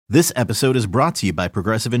This episode is brought to you by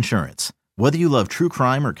Progressive Insurance. Whether you love true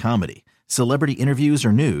crime or comedy, celebrity interviews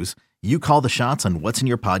or news, you call the shots on what's in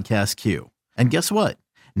your podcast queue. And guess what?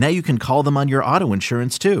 Now you can call them on your auto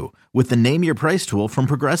insurance too with the Name Your Price tool from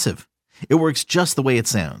Progressive. It works just the way it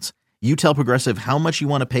sounds. You tell Progressive how much you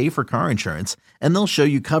want to pay for car insurance, and they'll show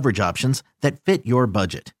you coverage options that fit your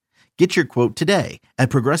budget. Get your quote today at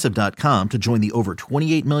Progressive.com to join the over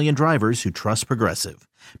 28 million drivers who trust Progressive.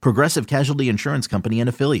 Progressive Casualty Insurance Company and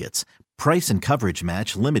Affiliates. Price and coverage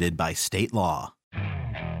match limited by state law.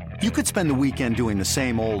 You could spend the weekend doing the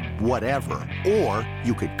same old whatever, or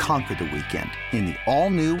you could conquer the weekend in the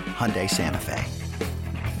all-new Hyundai Santa Fe.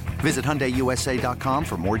 Visit HyundaiUSA.com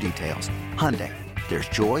for more details. Hyundai, there's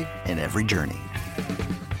joy in every journey.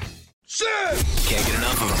 Can't get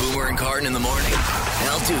enough of Boomer and Carton in the morning.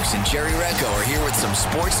 Al Dukes and Jerry Recco are here with some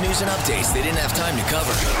sports news and updates they didn't have time to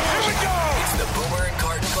cover. Here we go! It's the Boomer and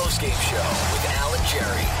Carton postgame show with Al and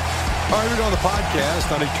Jerry. All right, we're on the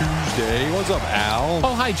podcast on a Tuesday. What's up, Al?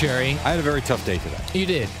 Oh, hi, Jerry. I had a very tough day today. You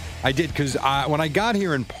did? I did, because when I got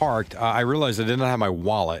here and parked, I realized I did not have my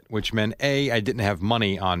wallet, which meant, A, I didn't have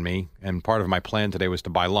money on me, and part of my plan today was to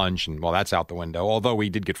buy lunch, and, well, that's out the window, although we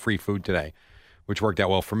did get free food today, which worked out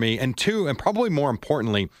well for me. And two, and probably more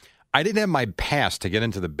importantly, I didn't have my pass to get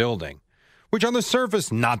into the building, which on the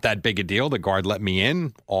surface, not that big a deal. The guard let me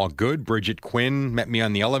in, all good. Bridget Quinn met me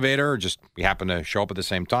on the elevator. We happened to show up at the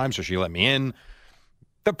same time, so she let me in.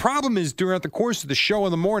 The problem is, throughout the course of the show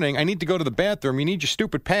in the morning, I need to go to the bathroom. You need your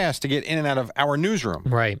stupid pass to get in and out of our newsroom.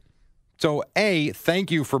 Right. So, A, thank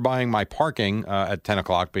you for buying my parking at 10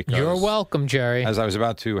 o'clock. Because you're welcome, Jerry. As I was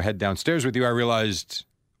about to head downstairs with you, I realized,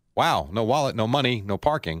 wow, no wallet, no money, no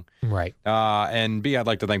parking. Right. And B, I'd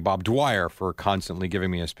like to thank Bob Dwyer for constantly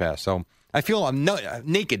giving me his pass. So I feel I'm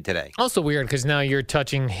naked today. Also weird because now you're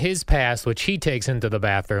touching his pass, which he takes into the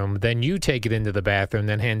bathroom. Then you take it into the bathroom,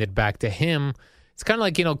 then hand it back to him. It's kind of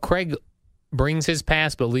like, Craig brings his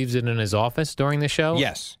pass but leaves it in his office during the show.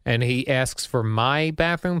 Yes. And he asks for my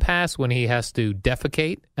bathroom pass when he has to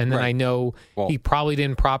defecate. And then Right. I know he probably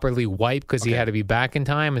didn't properly wipe because he had to be back in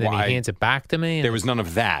time. And then he hands it back to me. There was none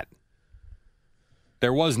of that.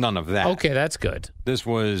 There was none of that. Okay, that's good. This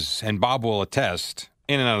was, and Bob will attest,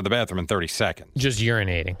 in and out of the bathroom in 30 seconds. Just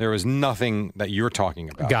urinating. There was nothing that you're talking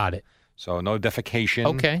about. Got it. So no defecation.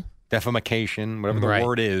 Okay. Defecation, whatever the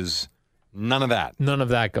word is. None of that. None of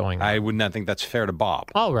that going on. I would not think that's fair to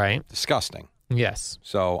Bob. All right. Disgusting. Yes.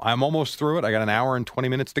 So I'm almost through it. I got an hour and 20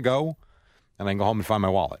 minutes to go, and I can go home and find my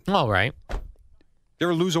wallet. All right. You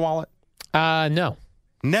ever lose a wallet? No.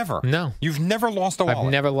 Never? No. You've never lost a wallet?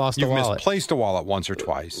 I've never lost a wallet. You've misplaced a wallet once or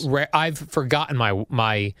twice. I've forgotten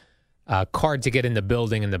my card to get in the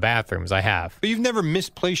building and the bathrooms. I have. But you've never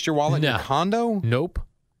misplaced your wallet in your condo? Nope.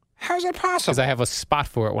 How's that possible? Because I have a spot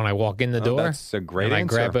for it when I walk in the door. That's a great and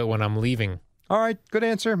answer. I grab it when I'm leaving. All right, good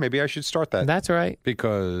answer. Maybe I should start that. That's right.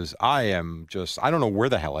 Because I don't know where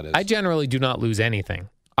the hell it is. I generally do not lose anything.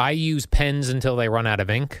 I use pens until they run out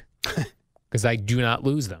of ink because I do not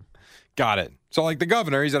lose them. Got it. So like the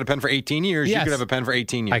governor, he's had a pen for 18 years. Yes. You could have a pen for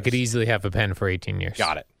 18 years. I could easily have a pen for 18 years.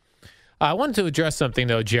 Got it. I wanted to address something,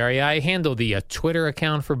 though, Jerry. I handle the Twitter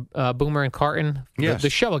account for Boomer and Carton. Yes.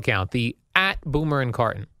 The show account, the @Boomer and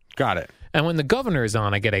Carton. Got it. And when the governor is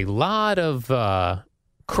on, I get a lot of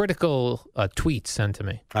critical tweets sent to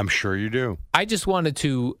me. I'm sure you do. I just wanted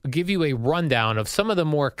to give you a rundown of some of the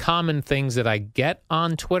more common things that I get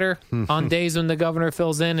on Twitter on days when the governor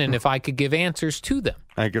fills in, and if I could give answers to them.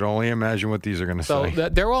 I could only imagine what these are going to say. So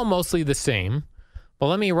they're all mostly the same, but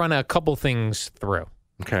let me run a couple things through.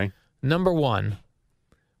 Okay. Number one,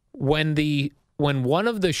 when one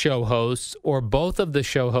of the show hosts or both of the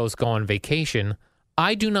show hosts go on vacation,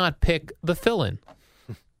 I do not pick the fill-in.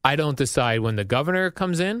 I don't decide when the governor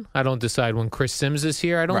comes in. I don't decide when Chris Sims is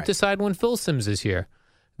here. I don't decide when Phil Sims is here.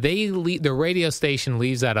 The radio station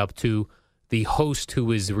leaves that up to the host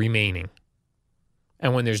who is remaining.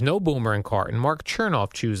 And when there's no Boomer and Carton, Mark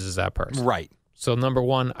Chernoff chooses that person. Right. So number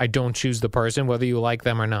one, I don't choose the person, whether you like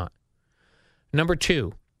them or not. Number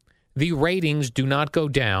two, the ratings do not go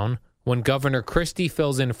down when Governor Christie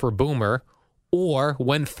fills in for Boomer or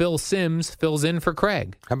when Phil Sims fills in for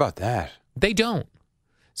Craig. How about that? They don't.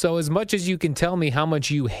 So as much as you can tell me how much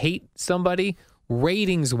you hate somebody,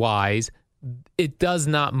 ratings-wise, it does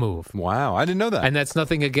not move. Wow, I didn't know that. And that's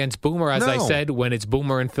nothing against Boomer. As I said, when it's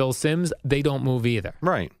Boomer and Phil Sims, they don't move either.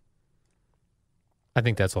 Right. I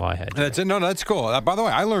think that's all I had. That's it. No, that's cool. By the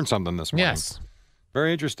way, I learned something this morning. Yes.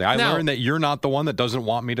 Very interesting. I learned that you're not the one that doesn't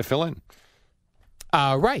want me to fill in.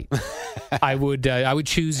 Right. I would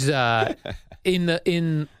choose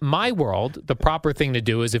in my world, the proper thing to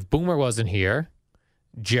do is if Boomer wasn't here,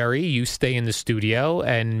 Jerry, you stay in the studio,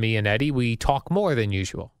 and me and Eddie, we talk more than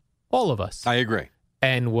usual. All of us. I agree.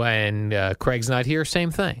 And when Craig's not here,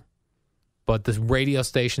 same thing. But the radio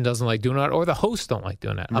station doesn't like doing that, or the hosts don't like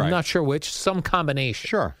doing that. I'm Right. not sure which. Some combination.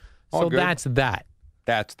 Sure. All So good. that's that.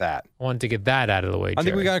 That's that. I wanted to get that out of the way, I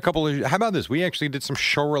think we Jerry. got a couple of. How about this? We actually did some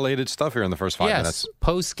show-related stuff here in the first 5 minutes.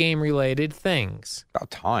 Post-game related things. About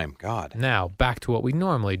time. God. Now, back to what we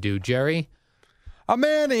normally do, Jerry. A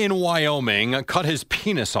man in Wyoming cut his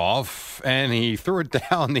penis off and he threw it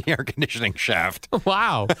down the air conditioning shaft.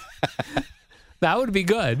 Wow. That would be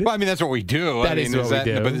good. Well, I mean, that's what we do. That is what we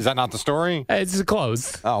do. But is that not the story? It's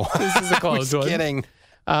close. Oh. This is a close I one. was kidding.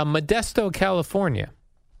 Modesto, California.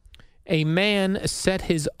 A man set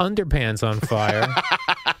his underpants on fire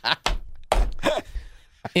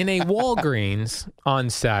in a Walgreens on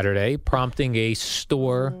Saturday, prompting a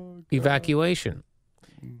store evacuation.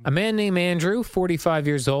 A man named Andrew, 45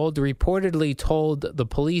 years old, reportedly told the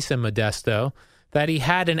police in Modesto that he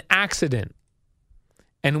had an accident.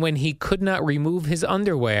 And when he could not remove his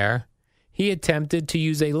underwear, he attempted to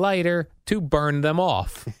use a lighter to burn them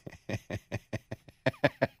off.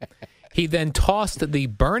 He then tossed the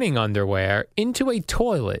burning underwear into a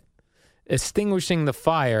toilet, extinguishing the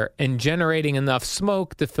fire and generating enough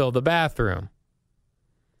smoke to fill the bathroom,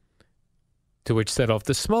 to which set off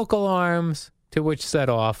the smoke alarms, to which set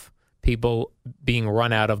off people being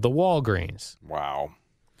run out of the Walgreens. Wow.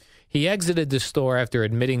 He exited the store after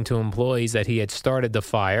admitting to employees that he had started the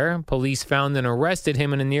fire. Police found and arrested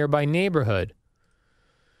him in a nearby neighborhood.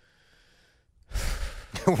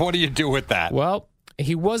 What do you do with that? Well,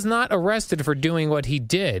 he was not arrested for doing what he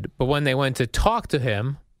did, but when they went to talk to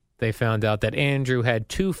him, they found out that Andrew had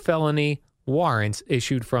 2 felony warrants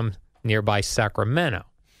issued from nearby Sacramento.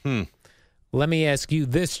 Let me ask you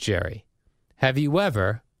this, Jerry. Have you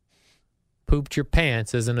ever pooped your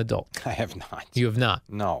pants as an adult? I have not. You have not.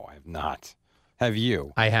 No, I have not. Have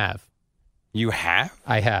you? I have. You have?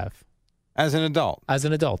 I have. As an adult? As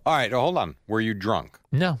an adult. All right, hold on. Were you drunk?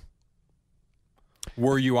 No.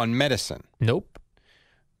 Were you on medicine? Nope.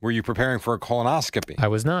 Were you preparing for a colonoscopy? I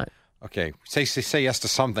was not. Okay, say yes to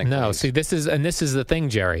something. No, please. see, this is the thing,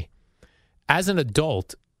 Jerry. As an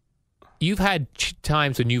adult, you've had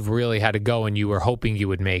times when you've really had to go and you were hoping you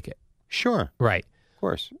would make it. Sure, Right. of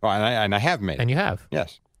course. Well, and I have made it. And you have.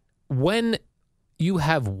 Yes. When you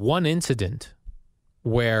have one incident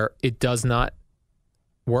where it does not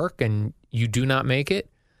work and you do not make it,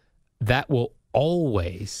 that will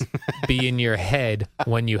always be in your head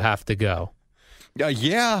when you have to go.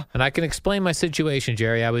 Yeah. And I can explain my situation,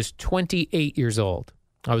 Jerry. I was 28 years old.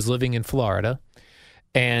 I was living in Florida.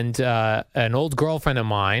 And an old girlfriend of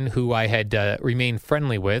mine who I had remained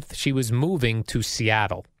friendly with, she was moving to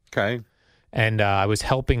Seattle. Okay. And I was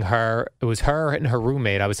helping her. It was her and her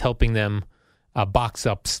roommate. I was helping them box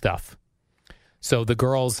up stuff. So the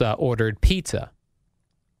girls ordered pizza.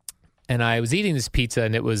 And I was eating this pizza,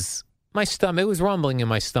 and it was my stomach. It was rumbling in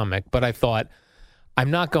my stomach. But I thought,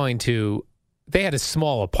 I'm not going to. They had a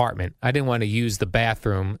small apartment. I didn't want to use the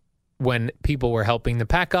bathroom when people were helping to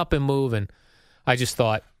pack up and move. And I just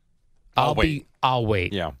thought, I'll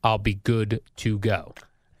wait. Yeah. I'll be good to go.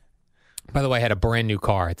 By the way, I had a brand new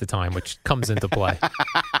car at the time, which comes into play.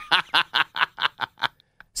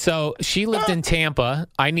 So she lived in Tampa.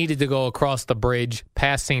 I needed to go across the bridge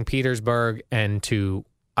past St. Petersburg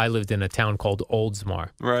I lived in a town called Oldsmar.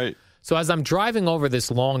 Right. So as I'm driving over this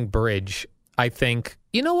long bridge, I think,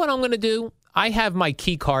 you know what I'm going to do? I have my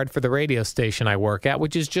key card for the radio station I work at,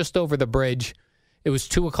 which is just over the bridge. It was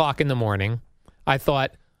 2:00 in the morning. I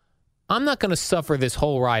thought, I'm not going to suffer this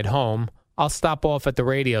whole ride home. I'll stop off at the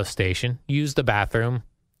radio station, use the bathroom.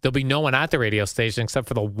 There'll be no one at the radio station except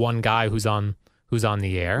for the one guy who's on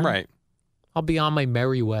the air. Right. I'll be on my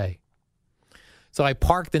merry way. So I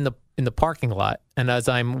parked in the parking lot, and as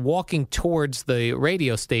I'm walking towards the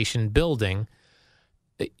radio station building,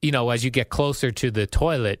 you know, as you get closer to the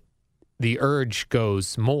toilet, the urge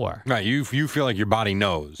goes more. Right. You feel like your body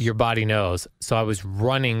knows. Your body knows. So I was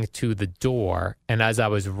running to the door, and as I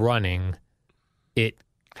was running, it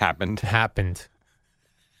happened.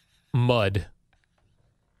 Mud.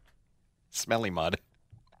 Smelly mud.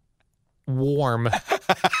 Warm.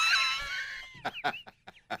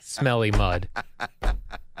 Smelly mud.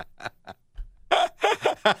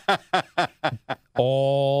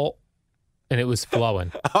 And it was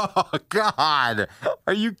flowing. Oh, God.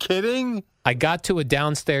 Are you kidding? I got to a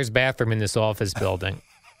downstairs bathroom in this office building,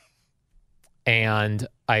 and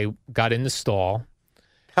I got in the stall.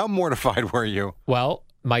 How mortified were you? Well,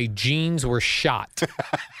 my jeans were shot.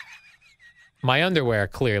 My underwear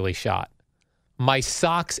clearly shot. My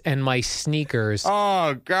socks and my sneakers.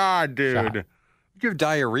 Oh, God, dude. Shot. You have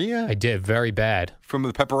diarrhea? I did very bad From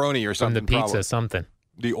the pepperoni or from something? the pizza. probably. Something.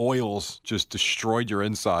 The oils just destroyed your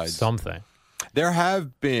insides. Something. There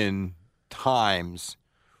have been times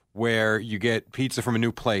where you get pizza from a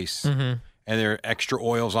new place and there are extra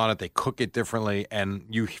oils on it. They cook it differently, and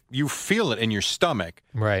you feel it in your stomach.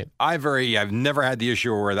 Right. I've never had the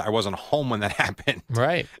issue where I wasn't home when that happened.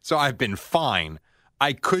 Right. So I've been fine.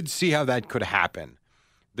 I could see how that could happen.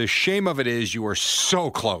 The shame of it is you are so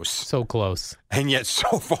close So close. and yet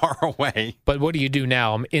so far away, But what do you do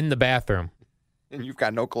now? I'm in the bathroom and you've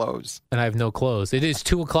got no clothes. and I have no clothes. It is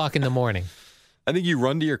 2:00 in the morning. I think you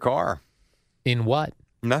run to your car. In what?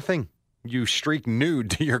 Nothing. You streak nude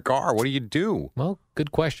to your car. What do you do? Well,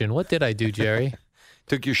 good question. What did I do, Jerry?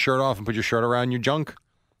 Took your shirt off and put your shirt around your junk?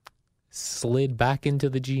 Slid back into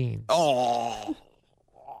the jeans. Oh.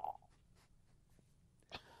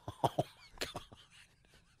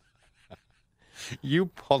 You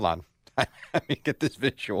hold on. Let me get this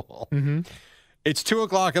visual. Mm-hmm. It's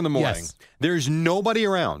 2:00 in the morning. Yes. There's nobody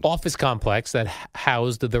around. Office complex that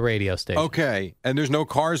housed the radio station. Okay, and there's no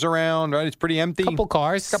cars around, right? It's pretty empty. Couple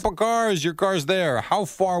cars. Couple cars. Your car's there. How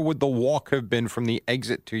far would the walk have been from the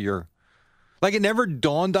exit to your? Like it never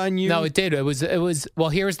dawned on you. No, it did. It was. Well,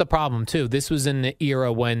 here's the problem too. This was in the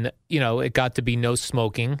era when it got to be no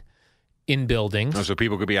smoking in buildings. Oh, so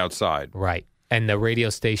people could be outside. Right. And the radio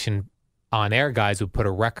station on-air guys would put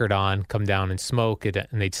a record on, come down and smoke it,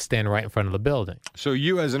 and they'd stand right in front of the building. So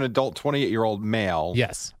you, as an adult 28-year-old male,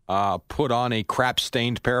 Yes. Put on a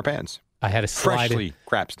crap-stained pair of pants. I had a slide. Freshly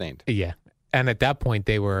crap-stained. Yeah. And at that point,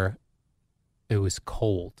 it was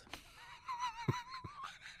cold.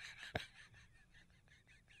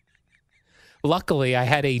 Luckily, I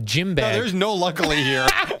had a gym No, bag. there's no luckily here.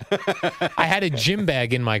 I had a gym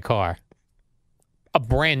bag in my car. A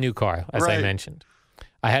brand new car, as I Right. mentioned.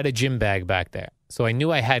 I had a gym bag back there. So I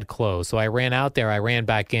knew I had clothes. So I ran out there. I ran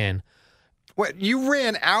back in. What, you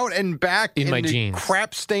ran out and back In my the jeans.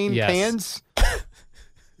 crap-stained Yes. pants?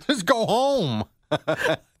 Just go home.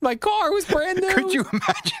 My car was brand new. Could you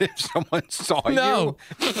imagine if someone saw No.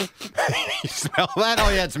 you? You smell that? Oh,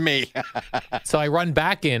 yeah, it's me. So I run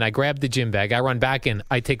back in. I grab the gym bag. I run back in.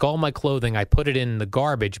 I take all my clothing. I put it in the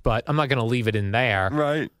garbage, but I'm not going to leave it in there.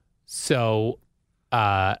 Right. So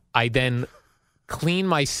I then clean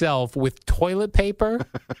myself with toilet paper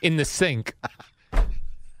in the sink.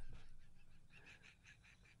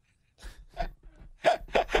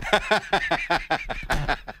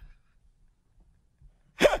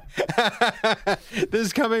 This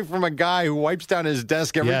is coming from a guy who wipes down his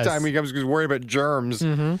desk every Yes. time he comes because he's worried about germs.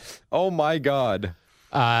 Mm-hmm. Oh, my God.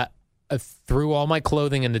 I threw all my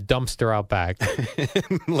clothing in the dumpster out back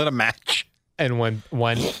Lit a match. and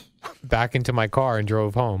went back into my car and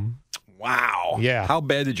drove home. Wow. Yeah. How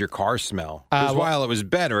bad did your car smell? Because while it was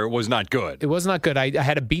better, it was not good. It was not good. I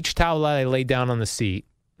had a beach towel that I laid down on the seat,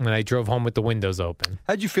 and I drove home with the windows open.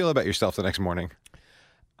 How'd you feel about yourself the next morning?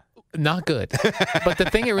 Not good. But the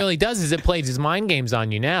thing it really does is it plays its mind games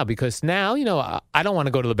on you now, because now, I don't want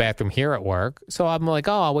to go to the bathroom here at work. So I'm like,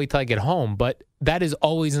 oh, I'll wait till I get home. But that is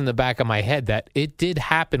always in the back of my head that it did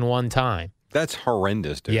happen one time. That's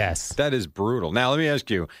horrendous, dude. Yes. That is brutal. Now, let me ask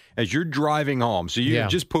you, as you're driving home, so you Yeah.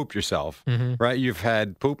 just pooped yourself, Mhm. right? You've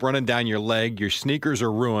had poop running down your leg. Your sneakers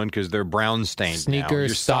are ruined because they're brown stained now. Sneakers,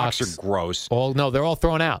 Your socks socks. are gross. No, they're all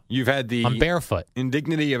thrown out. You've had the I'm barefoot.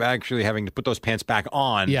 indignity of actually having to put those pants back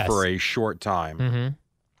on Yes. for a short time. hmm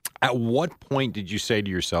At what point did you say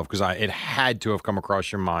to yourself, because it had to have come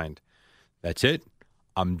across your mind, that's it,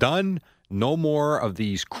 I'm done, no more of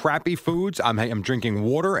these crappy foods, I'm drinking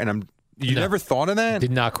water, and you No. never thought of that?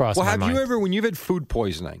 Did not cross Well, my have mind. you ever, when you've had food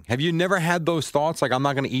poisoning, have you never had those thoughts, like, I'm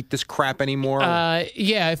not going to eat this crap anymore? But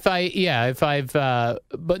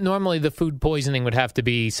normally the food poisoning would have to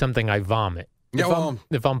be something I vomit. Yeah,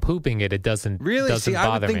 If I'm pooping it doesn't really? doesn't See,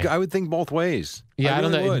 bother me. I would think both ways. Yeah, I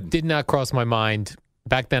don't really know. would. It did not cross my mind.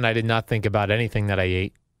 Back then, I did not think about anything that I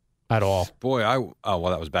ate at all. Boy,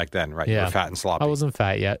 that was back then, right? You Yeah. were fat and sloppy. I wasn't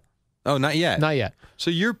fat yet. Oh, not yet? Not yet. So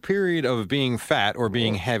your period of being fat or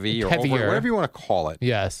being heavy or Heavier. over, whatever you want to call it,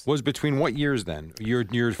 Yes. was between what years then? You're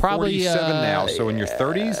Probably, 47 now, so in your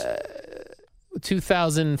 30s,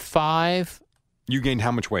 2005. you gained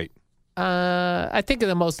how much weight? I think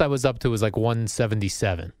the most I was up to was like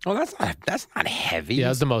 177. Oh, that's not heavy. Yeah,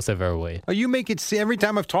 that's the most I've ever weighed. Oh, you make it see every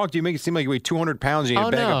time I've talked to you, make it seem like you weigh 200 pounds and you ate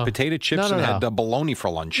a bag no. of potato chips No, and had no. bologna for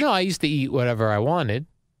lunch. No, I used to eat whatever I wanted,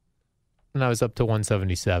 and I was up to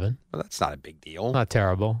 177. Well, that's not a big deal. Not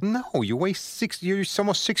terrible. No, you weigh you're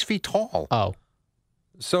almost 6 feet tall. Oh.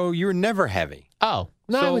 So you're never heavy. Oh.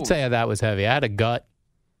 No, I So- would say that was heavy. I had a gut.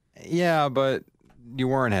 Yeah, but you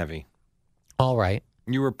weren't heavy. All right.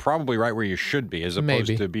 You were probably right where you should be, as opposed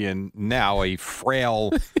Maybe. to being now a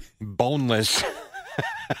frail, boneless,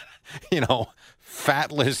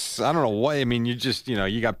 fatless. I don't know what. I mean, you just,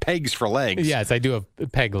 you got pegs for legs. Yes, I do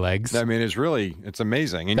have peg legs. I mean, it's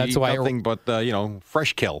amazing. And That's you eat why nothing but,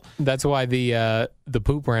 fresh kill. That's why the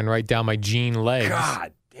poop ran right down my jean legs.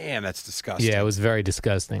 God damn, that's disgusting. Yeah, it was very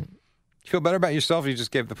disgusting. You feel better about yourself? You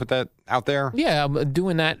just put that out there? Yeah, I'm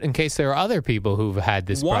doing that in case there are other people who've had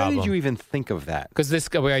this Why problem. did you even think of that? Because this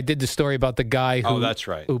guy, I did the story about the guy who, that's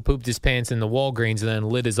right. who pooped his pants in the Walgreens and then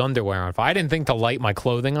lit his underwear on fire. I didn't think to light my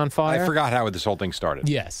clothing on fire. I forgot how this whole thing started.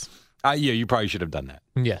 Yes. Yeah, you probably should have done that.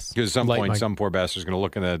 Yes. Because at some Light point, my- some poor bastard's going to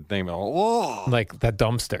look in that thing and go, whoa. Like that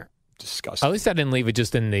dumpster. Disgusting. At least I didn't leave it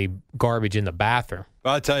just in the garbage in the bathroom.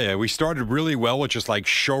 Well, I'll tell you, we started really well with just like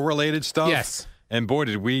show-related stuff. Yes. And boy,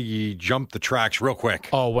 did we jump the tracks real quick.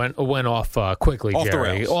 Oh, went off quickly, Off the Jerry.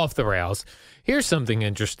 rails. Off the rails. Here's something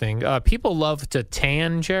interesting. People love to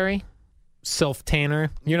tan, Jerry.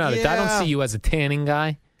 Self-tanner. You're not. I Yeah. don't see you as a tanning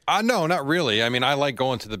guy. No, not really. I mean, I like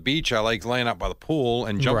going to the beach. I like laying out by the pool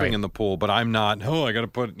and jumping Right. in the pool, but I'm not, I got to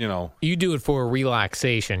put, You do it for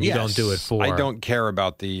relaxation. You Yes. don't do it for. I don't care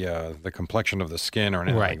about the complexion of the skin or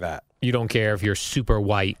anything Right. like that. You don't care if you're super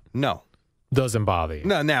white. No. Doesn't bother you.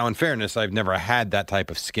 No, now, in fairness, I've never had that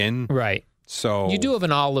type of skin. Right. So. You do have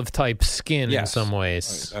an olive type skin in Yes. some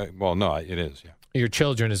ways. Well, no, it is, yeah. Your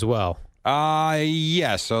children as well.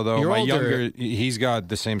 Yes, although You're my older. younger, he's got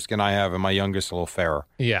the same skin I have, and my youngest a little fairer.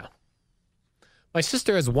 Yeah. My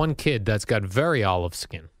sister has one kid that's got very olive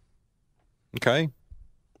skin. Okay.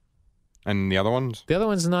 And the other ones? The other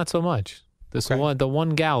one's not so much. The one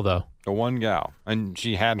gal though. The one gal. And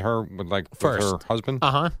she had her with First. her husband?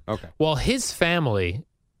 Uh-huh. Okay. Well, his family,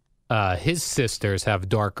 his sisters have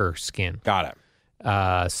darker skin. Got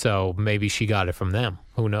it. So maybe she got it from them.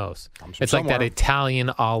 Who knows? Comes from It's like that somewhere. Italian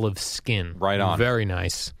olive skin. Right on. Very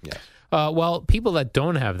nice. Yes. Well, people that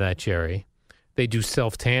don't have that, Jerry, they do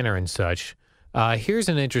self-tanner and such. Here's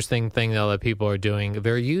an interesting thing, though, that people are doing.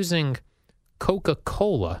 They're using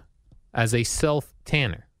Coca-Cola as a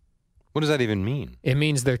self-tanner. What does that even mean? It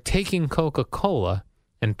means they're taking Coca-Cola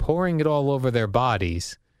and pouring it all over their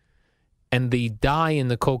bodies, and the dye in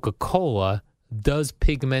the Coca-Cola does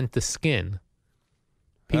pigment the skin.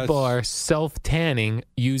 People are self-tanning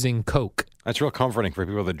using Coke. That's real comforting for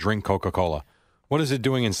people that drink Coca-Cola. What is it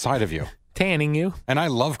doing inside of you? Tanning you. And I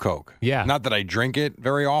love Coke. Yeah. Not that I drink it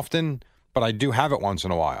very often, but I do have it once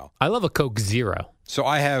in a while. I love a Coke Zero. So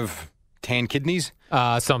I have tan kidneys.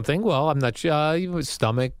 Something. Well, I'm not sure.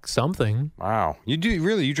 Stomach, something. Wow. You do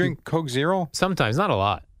really? You drink Coke Zero? Sometimes, not a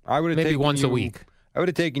lot. I would have Maybe taken once a you- week. I would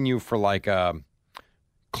have taken you for like a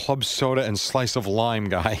club soda and slice of lime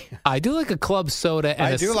guy. I do like a club soda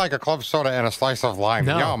and like a club soda and a slice of lime.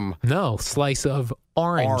 no, Yum. No, slice of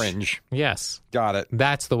orange. Orange. Yes, Got it.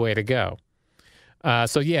 that's the way to go.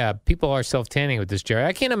 So yeah, people are self-tanning with this, Jerry.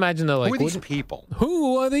 I can't imagine though. Like, Who are these people?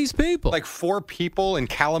 who are these people? Like 4 people in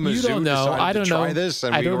Kalamazoo you don't know. decided I don't to try know. this,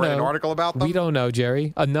 and I we don't wrote know. an article about them? We don't know,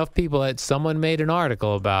 Jerry. Enough people that someone made an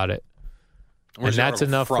article about it, Where's and the that's article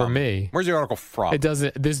enough for from? me. Where's the article from? It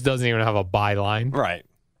doesn't. This doesn't even have a byline. Right.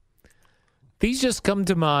 These just come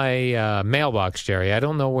to my mailbox, Jerry. I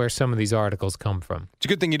don't know where some of these articles come from. It's a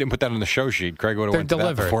good thing you didn't put that on the show sheet. Craig would have They're went to that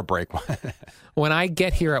delivered. before break. When I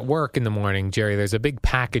get here at work in the morning, Jerry, there's a big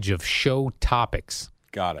package of show topics,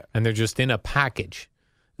 Got it. and they're just in a package.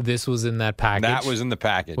 This was in that package. That was in the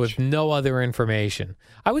package. with no other information.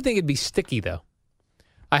 I would think it'd be sticky, though.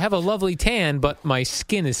 I have a lovely tan, but my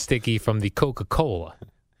skin is sticky from the Coca-Cola.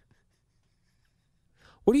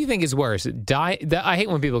 What do you think is worse? I hate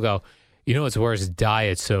when people go, you know what's worse?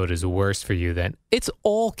 Diet soda is worse for you than. It's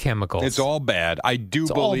all chemicals. It's all bad. I do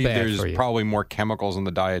It's all believe bad there's for you. probably more chemicals in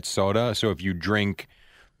the diet soda. So if you drink,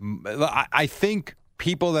 I think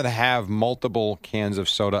people that have multiple cans of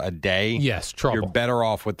soda a day, Yes, trouble. you're better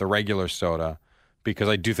off with the regular soda because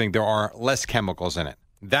I do think there are less chemicals in it.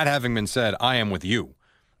 That having been said, I am with you.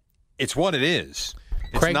 It's what it is.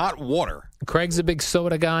 It's Craig- not water. Craig's a big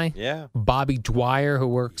soda guy. Yeah. Bobby Dwyer, who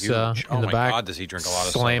works Huge. in Oh the my back, God, does he drink a lot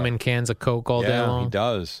of slamming soda. cans of Coke all day long. He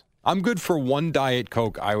does. I'm good for one Diet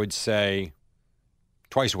Coke, I would say,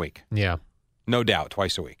 twice a week. Yeah. No doubt,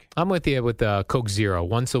 twice a week. I'm with you with Coke Zero,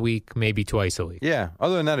 once a week, maybe twice a week. Yeah.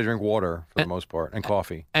 Other than that, I drink water for the most part and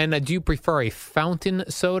coffee. And do you prefer a fountain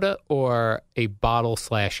soda or a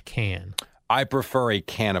bottle/can? I prefer a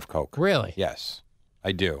can of Coke. Really? Yes,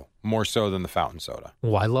 I do. More so than the fountain soda.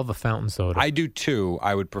 Well, I love a fountain soda. I do too.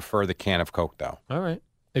 I would prefer the can of Coke, though. All right.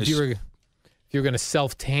 If This- you were going to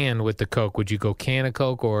self-tan with the Coke, would you go can of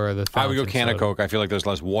Coke or the I fountain would go can of soda? Coke. I feel like there's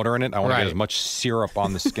less water in it. I want to Right. get as much syrup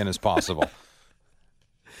on the skin as possible.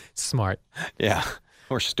 Smart. Yeah.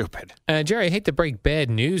 We're stupid. Jerry, I hate to break bad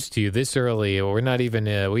news to you this early. Or we're not even.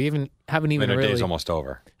 Haven't even Winter really. day's almost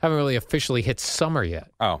over. Haven't really officially hit summer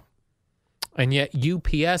yet. Oh, And yet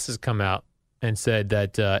UPS has come out and said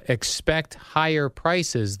that expect higher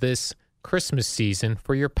prices this Christmas season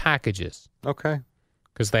for your packages okay.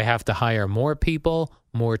 because they have to hire more people,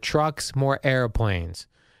 more trucks, more airplanes,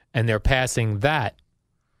 and they're passing that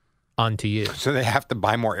on to you. So they have to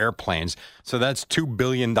buy more airplanes. So that's $2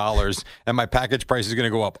 billion, and my package price is going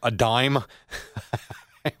to go up a dime.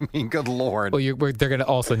 I mean, good Lord. Well, they're going to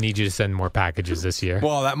also need you to send more packages this year.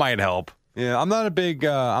 Well, that might help. Yeah, I'm not big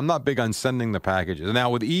on sending the packages.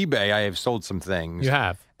 Now with eBay, I have sold some things. You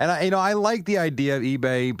have. And I like the idea of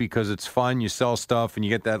eBay because it's fun. You sell stuff and you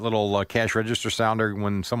get that little cash register sounder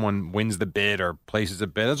when someone wins the bid or places a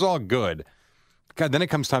bid. It's all good. God, then it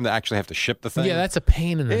comes time to actually have to ship the thing. Yeah, that's a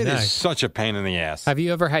pain in the It neck. is such a pain in the ass. Have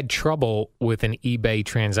you ever had trouble with an eBay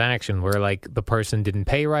transaction where like the person didn't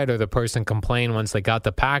pay right or the person complained once they got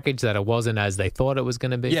the package that it wasn't as they thought it was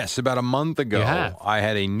going to be? Yes, about a month ago, You have. I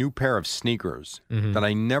had a new pair of sneakers Mm-hmm. that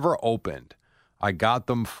I never opened. I got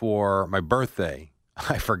them for my birthday.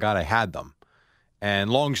 I forgot I had them. And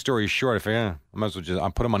long story short, I figured, I might as well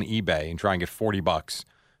I'll put them on eBay and try and get $40. I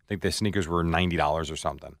think the sneakers were $90 or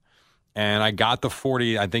something. And I got the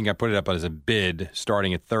 40. I think I put it up as a bid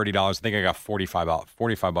starting at $30. I think I got $45 for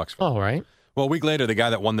it. All right. Well, a week later, the guy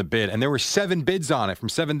that won the bid, and there were 7 bids on it from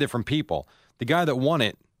 7 different people. The guy that won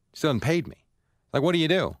it still hadn't paid me. Like, what do you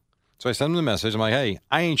do? So I sent him the message. I'm like, hey,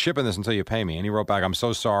 I ain't shipping this until you pay me. And he wrote back, I'm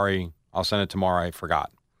so sorry. I'll send it tomorrow. I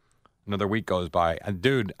forgot. Another week goes by.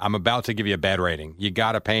 Dude, I'm about to give you a bad rating. You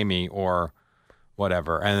got to pay me or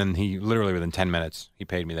whatever. And then he literally within 10 minutes, he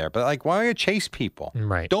paid me there. But like, why do you chase people?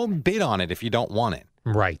 Right. Don't bid on it if you don't want it.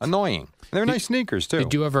 Right. Annoying. They're nice sneakers, too.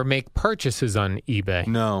 Did you ever make purchases on eBay?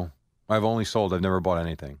 No. I've only sold. I've never bought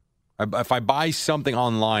anything. If I buy something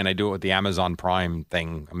online, I do it with the Amazon Prime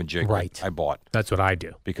thing. I'm a jig. Right. I bought That's what I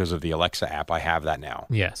do. because of the Alexa app. I have that now.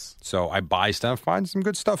 Yes. So I buy stuff, find some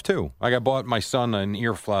good stuff too. Like I bought my son an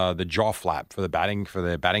the jaw flap for the batting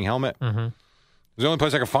helmet. Mm-hmm. It was the only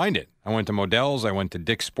place I could find it. I went to Modell's, I went to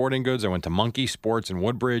Dick's Sporting Goods, I went to Monkey Sports in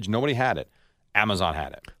Woodbridge. Nobody had it. Amazon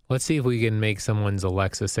had it. Let's see if we can make someone's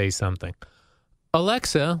Alexa say something.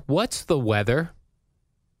 Alexa, what's the weather?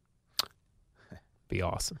 Be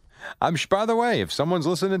awesome. By the way, if someone's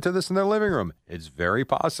listening to this in their living room, it's very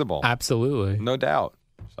possible. Absolutely. No doubt.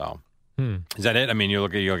 So is that it? I mean, you're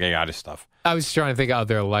looking out of stuff. I was trying to think of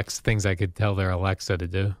other Alexa things I could tell their Alexa to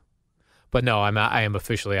do. But no, I am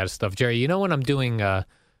officially out of stuff. Jerry, you know when I'm doing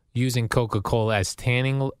using Coca-Cola as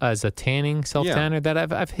a tanning self-tanner that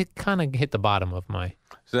I've kind of hit the bottom of my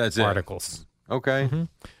articles. Okay. Mm-hmm.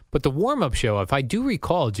 But the warm-up show, if I do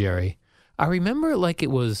recall, Jerry, I remember like it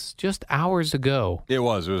was just hours ago. It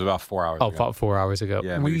was about 4 hours ago. About 4 hours ago.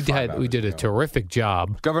 Yeah, we did a terrific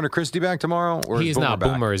job. Governor Christie back tomorrow? Or He is Boomer not.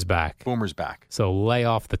 back? Boomer is back. Boomer's back. So lay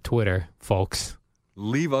off the Twitter, folks.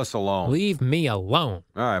 Leave us alone. Leave me alone.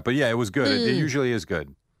 All right. But yeah, it was good. It usually is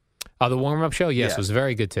good. The warm-up show, yes, Yeah. was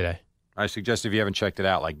very good today. I suggest if you haven't checked it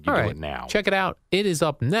out, like you All do right, it now. check it out. It is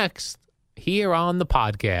up next here on the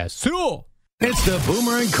podcast. Cool. It's the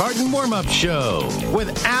Boomer and Carton warm-up show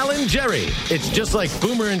with Al and Jerry. It's just like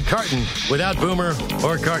Boomer and Carton without Boomer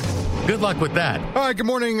or Carton. Good luck with that. All right. Good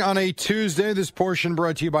morning on a Tuesday. This portion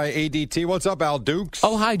brought to you by ADT. What's up, Al Dukes?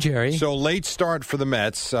 Oh, hi, Jerry. So late start for the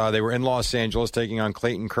Mets. They were in Los Angeles taking on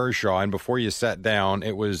Clayton Kershaw, and before you sat down,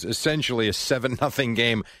 it was essentially a 7-0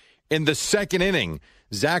 game in the second inning.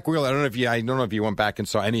 Zach Wheeler. I don't know if you went back and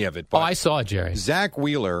saw any of it. But I saw it, Jerry. Zach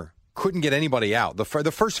Wheeler couldn't get anybody out. The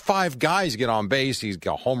first 5 guys get on base. He's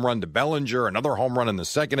got a home run to Bellinger, another home run in the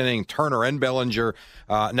second inning, Turner and Bellinger.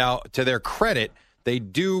 Now, to their credit, they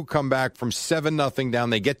do come back from 7-0 down.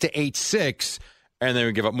 They get to 8-6, and they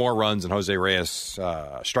would give up more runs, and Jose Reyes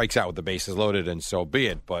strikes out with the bases loaded, and so be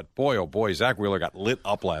it. But boy, oh boy, Zach Wheeler got lit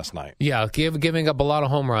up last night. Yeah, giving up a lot of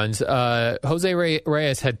home runs. Jose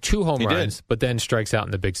Reyes had 2 home runs, but then strikes out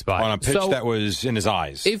in the big spot. On a pitch that was in his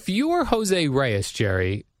eyes. If you were Jose Reyes,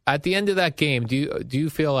 Jerry, at the end of that game, do you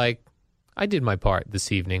feel like I did my part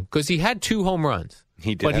this evening? Because he had 2 home runs.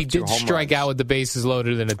 He did, but he have 2 did home strike runs. out with the bases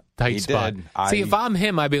loaded in a tight He spot. did. See, if I'm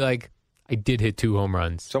him, I'd be like, I did hit 2 home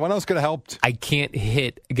runs. Someone else could have helped. I can't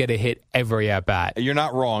get a hit every at bat. You're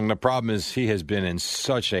not wrong. The problem is he has been in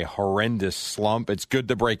such a horrendous slump. It's good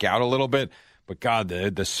to break out a little bit, but God,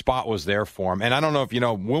 the spot was there for him. And I don't know if you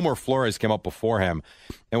know, Wilmer Flores came up before him,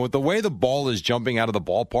 and with the way the ball is jumping out of the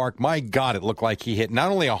ballpark, my God, it looked like he hit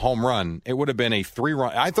not only a home run, it would have been a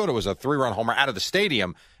 3-run. I thought it was a 3-run homer out of the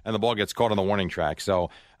stadium, and the ball gets caught on the warning track. So,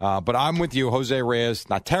 but I'm with you, Jose Reyes.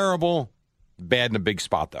 Not terrible. bad in a big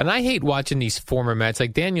spot, though. And I hate watching these former Mets.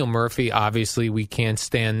 Like Daniel Murphy, obviously we can't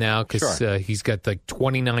stand now because he's got like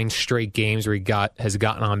 29 straight games where has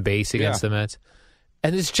gotten on base against the Mets.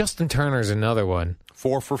 And this Justin Turner's another one.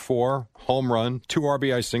 4 for 4, home run, 2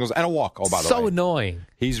 RBI singles, and a walk. Oh, by the way. So annoying.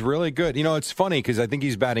 He's really good. You know, it's funny because I think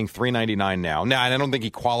he's batting .399 now. Now, and I don't think he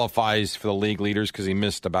qualifies for the league leaders because he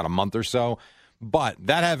missed about a month or so. But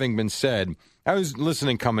that having been said, I was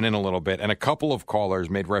listening coming in a little bit, and a couple of callers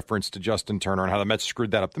made reference to Justin Turner and how the Mets screwed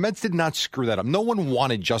that up. The Mets did not screw that up. No one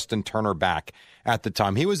wanted Justin Turner back at the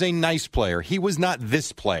time. He was a nice player. He was not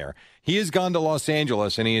this player. He has gone to Los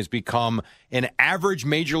Angeles, and he has become an average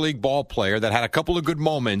Major League ball player that had a couple of good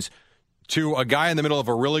moments to a guy in the middle of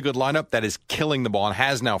a really good lineup that is killing the ball and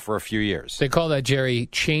has now for a few years. They call that, Jerry,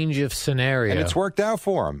 change of scenario. And it's worked out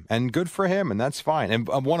for him, and good for him, and that's fine. And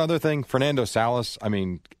one other thing, Fernando Salas, I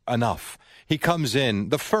mean, enough. He comes in,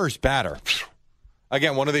 the first batter.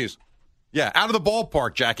 Again, one of these. Yeah, out of the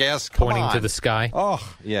ballpark, jackass. Pointing to the sky.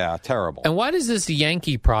 Oh, yeah, terrible. And why does this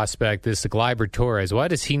Yankee prospect, this Gleyber Torres, why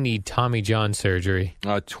does he need Tommy John surgery?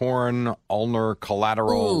 Torn ulnar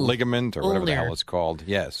collateral ligament or whatever the hell it's called.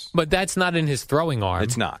 Yes. But that's not in his throwing arm.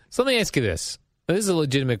 It's not. So let me ask you this. This is a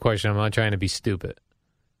legitimate question. I'm not trying to be stupid.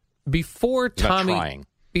 Before Tommy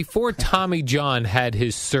John had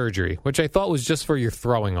his surgery, which I thought was just for your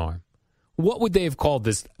throwing arm, what would they have called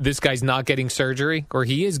this? This guy's not getting surgery, or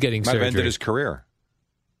he is getting surgery? Might have ended his career.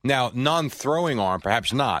 Now, non-throwing arm,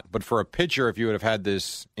 perhaps not. But for a pitcher, if you would have had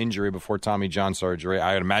this injury before Tommy John surgery,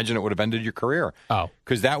 I would imagine it would have ended your career. Oh.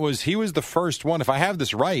 Because he was the first one, if I have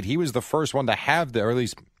this right, he was the first one to have or at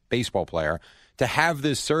least baseball player, to have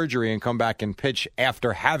this surgery and come back and pitch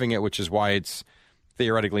after having it, which is why it's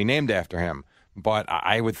theoretically named after him. But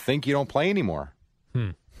I would think you don't play anymore.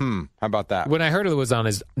 How about that? When I heard it was on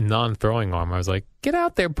his non-throwing arm, I was like, get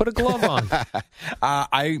out there, put a glove on.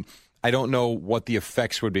 I don't know what the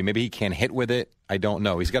effects would be. Maybe he can't hit with it. I don't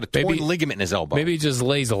know. He's got a torn ligament in his elbow. Maybe he just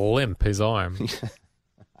lays limp, his arm.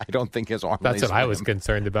 I don't think his arm That's what limp. I was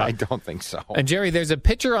concerned about. I don't think so. And, Jerry, there's a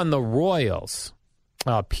pitcher on the Royals,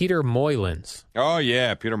 Peter Moylan. Oh,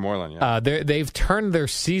 yeah, Peter Moylan. Yeah. They've turned their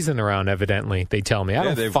season around, evidently, they tell me. I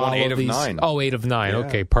don't they've follow won 8 of these. 9. Oh, 8 of 9. Yeah.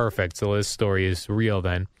 Okay, perfect. So this story is real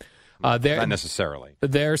then. Not necessarily.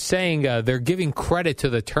 They're saying they're giving credit to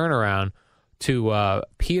the turnaround to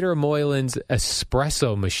Peter Moylan's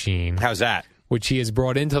espresso machine. How's that? Which he has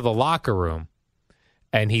brought into the locker room.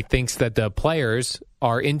 And he thinks that the players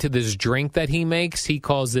are into this drink that he makes. He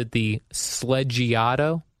calls it the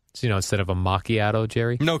Sledgiato. So, instead of a macchiato,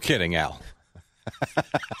 Jerry. No kidding, Al.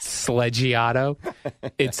 Sledgiato.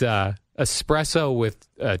 It's espresso with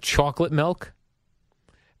chocolate milk.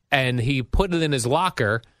 And he put it in his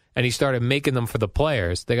locker, and he started making them for the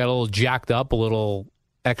players. They got a little jacked up, a little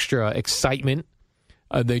extra excitement.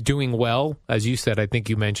 They're doing well. As you said, I think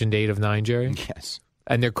you mentioned 8 of 9, Jerry. Yes.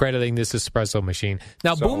 And they're crediting this espresso machine.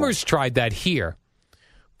 Now, Boomer's tried that here.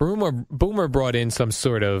 Boomer brought in some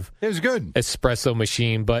sort of it was good espresso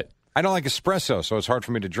machine, but I don't like espresso, so it's hard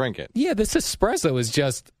for me to drink it. Yeah, this espresso is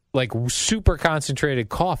just like super concentrated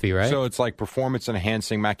coffee, right? So it's like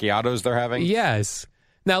performance-enhancing macchiatos they're having? Yes.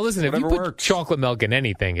 Now, listen, if you put chocolate milk in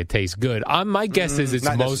anything, it tastes good. My guess is it's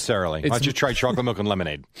not necessarily. Why don't you try chocolate milk and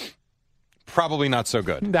lemonade? Probably not so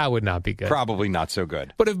good. That would not be good. Probably not so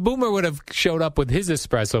good. But if Boomer would have showed up with his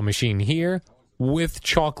espresso machine here with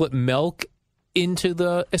chocolate milk into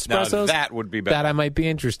the espressos, now, that would be better. That I might be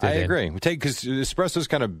interested in. I agree. Because espresso is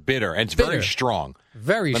kind of bitter, and it's very strong.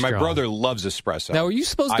 Very strong. My brother loves espresso. Now, are you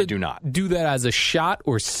supposed to do not do that as a shot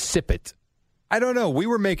or sip it? I don't know. We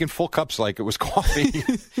were making full cups like it was coffee.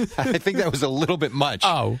 I think that was a little bit much.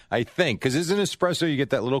 Oh. I think. Because isn't espresso, you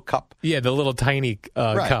get that little cup? Yeah, the little tiny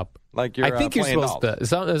cup. Like you're I think you're supposed to.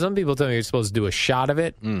 Some people tell me you're supposed to do a shot of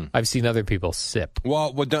it. I've seen other people sip.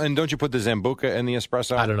 Well, and don't you put the Zambuca in the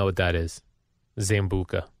espresso? I don't know what that is.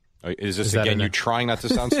 Zambuca. Is this, again, you trying not to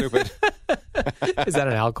sound stupid? Is that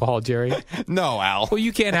an alcohol, Jerry? No, Al. Well,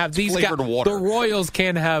 you can't have these flavored water. The Royals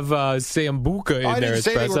can't have Zambuca in their espresso. I didn't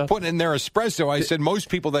say they were putting in their espresso. I said most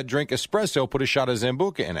people that drink espresso put a shot of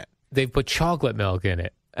Zambuca in it. They've put chocolate milk in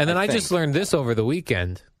it. And then I just learned this over the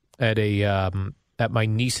weekend at my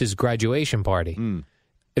niece's graduation party.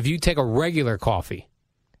 If you take a regular coffee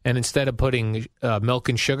and instead of putting milk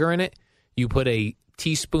and sugar in it, you put a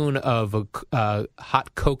teaspoon of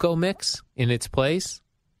hot cocoa mix in its place.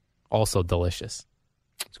 Also delicious.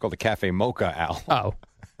 It's called the Cafe Mocha, Al. Oh.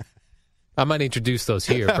 I might introduce those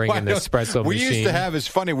here, bring in the espresso we machine.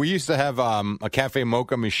 We used to have a Cafe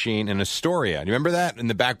Mocha machine in Astoria. Do you remember that? In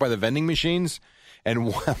the back by the vending machines?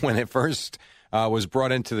 And when it first was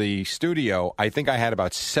brought into the studio, I think I had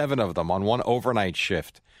about 7 of them on one overnight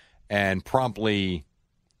shift. and promptly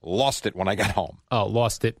lost it when I got home. Oh,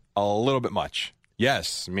 lost it. A little bit much.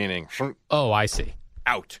 Yes, meaning Oh, I see.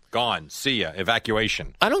 out, gone, see ya,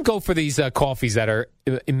 evacuation. I don't go for these coffees that are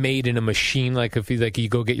made in a machine. Like if you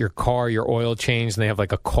go get your car, your oil changed, and they have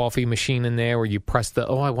like a coffee machine in there where you press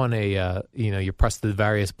I want a, you press the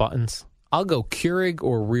various buttons. I'll go Keurig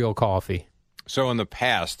or real coffee. So in the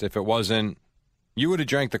past, if it wasn't, you would have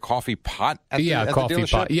drank the coffee pot at the coffee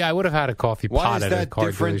dealership? pot. Yeah, I would have had a coffee Why pot is at that a car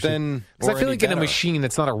different dealership. than? Because I feel or like any in a better? machine,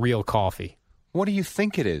 it's not a real coffee. What do you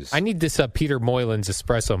think it is? I need this Peter Moylan's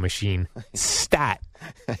espresso machine. Stat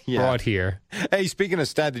Yeah. brought here. Hey, speaking of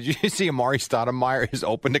stat, did you see Amari Stoudemire is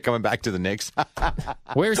open to coming back to the Knicks?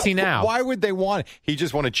 Where's he now? Why would they want? He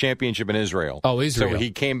just won a championship in Israel. Oh, Israel. So he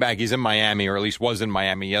came back. He's in Miami, or at least was in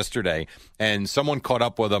Miami yesterday. And someone caught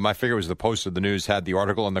up with him. I figure it was the Post of the News, had the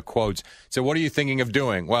article and the quotes. So what are you thinking of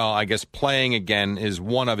doing? Well, I guess playing again is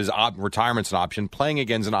one of his retirement's an option. Playing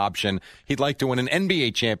again's an option. He'd like to win an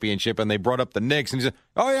NBA championship, and they brought up the Knicks. And he said,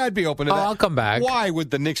 oh, yeah, I'd be open to that. I'll come back. Why would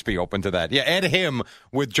the Knicks be open to that? Yeah, add him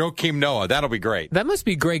with Joakim Noah. That'll be great. That must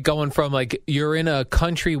be great going from like you're in a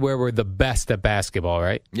country where we're the best at basketball,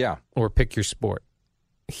 right? Yeah. Or pick your sport.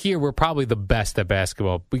 Here, we're probably the best at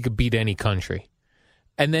basketball. We could beat any country.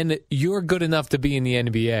 And then you're good enough to be in the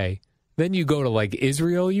NBA. Then you go to like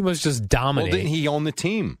Israel. You must just dominate. Well, didn't he own the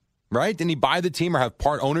team, right? Didn't he buy the team or have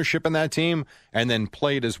part ownership in that team and then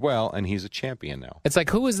played as well? And he's a champion now. It's like,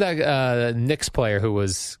 who was that Knicks player who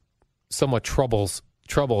was somewhat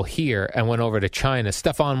trouble here and went over to China?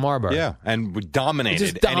 Stephon Marbury. Yeah, and dominated.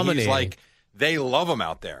 Just And dominated. he's like, they love him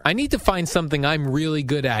out there. I need to find something I'm really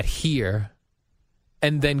good at here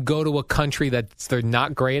and then go to a country that they're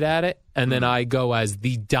not great at it, and then I go as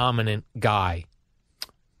the dominant guy.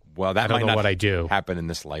 Well, that I don't might know not what I do. happen in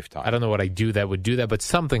this lifetime. I don't know what I do that would do that, but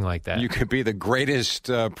something like that. You could be the greatest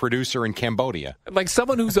producer in Cambodia. Like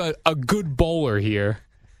someone who's a good bowler here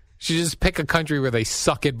should just pick a country where they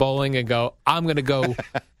suck at bowling and go, I'm going to go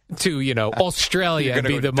to, Australia You're and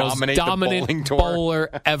be gonna the most dominate the dominant bowling tour. bowler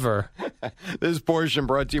ever. This portion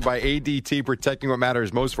brought to you by ADT, protecting what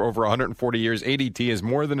matters most for over 140 years. ADT is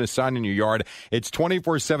more than a sign in your yard. It's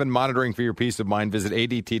 24/7 monitoring for your peace of mind. Visit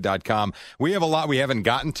ADT.com. We have a lot we haven't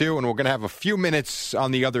gotten to, and we're going to have a few minutes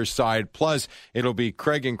on the other side. Plus, it'll be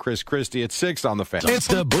Craig and Chris Christie at 6 on the Fan. It's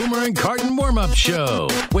the Boomer and Carton warm-up show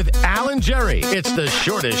with Al and Jerry. It's the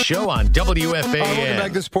shortest show on WFAN. Welcome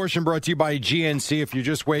back. This portion brought to you by GNC. If you're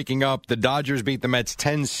just waking up, the Dodgers beat the Mets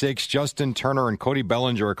 10-6. Justin Turner and Cody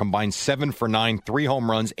Bellinger are combined 7 for 9, 3 home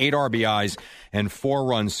runs, 8 RBIs, and 4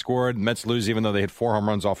 runs scored. The Mets lose even though they hit 4 home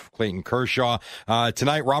runs off of Clayton Kershaw.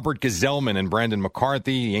 Tonight, Robert Gazelman and Brandon McCarthy.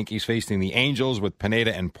 The Yankees facing the Angels with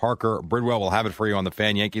Pineda and Parker. Bridwell will have it for you on the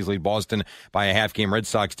Fan. Yankees lead Boston by a half game. Red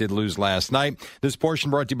Sox did lose last night. This portion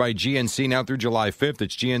brought to you by GNC. Now through July 5th,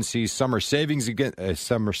 it's GNC's summer savings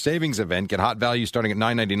event. Get hot value starting at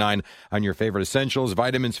 $9.99 on your favorite essentials,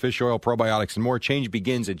 vitamins, fish oil, probiotics, and more. Change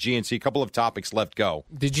begins at GNC. A couple of topics left. Go.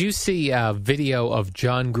 Did you see a video of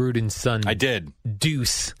John Gruden's son? I did.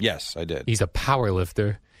 Deuce. Yes, I did. He's a power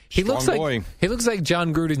lifter. He Strong looks boy. like he looks like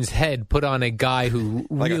John Gruden's head put on a guy who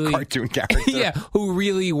Like really a cartoon character. yeah, who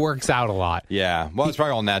really works out a lot. Yeah. Well, it's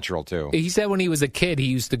probably all natural, too. He said when he was a kid, he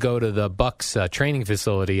used to go to the Bucks training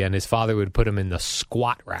facility, and his father would put him in the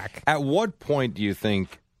squat rack. At what point do you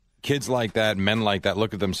think kids like that, men like that,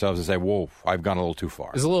 look at themselves and say, whoa, I've gone a little too far?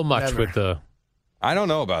 There's a little much with the. I don't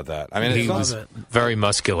know about that. I mean, He it's not, was very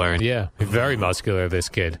muscular. Yeah, very muscular, this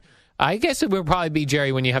kid. I guess it would probably be,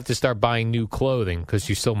 Jerry, when you have to start buying new clothing because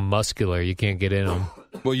you're so muscular, you can't get in them.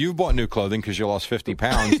 well, you bought new clothing because you lost 50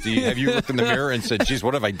 pounds. Have you looked in the mirror and said, geez,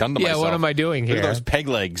 what have I done to myself? Yeah, what am I doing here? Look at those peg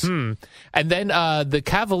legs. And then the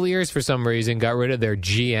Cavaliers, for some reason, got rid of their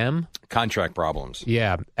GM. Contract problems.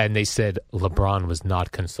 Yeah, and they said LeBron was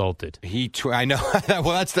not consulted. I know. Well,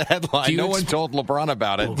 that's the headline. No one told LeBron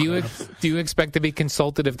about it. Do you expect to be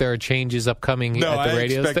consulted if there are changes upcoming No, at the I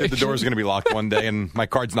radio expect station? that the door's going to be locked one day and my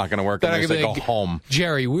card's not going to work and They're they gonna say, be go like, home.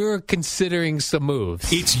 Jerry, we were considering some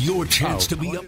moves. It's your chance to be up.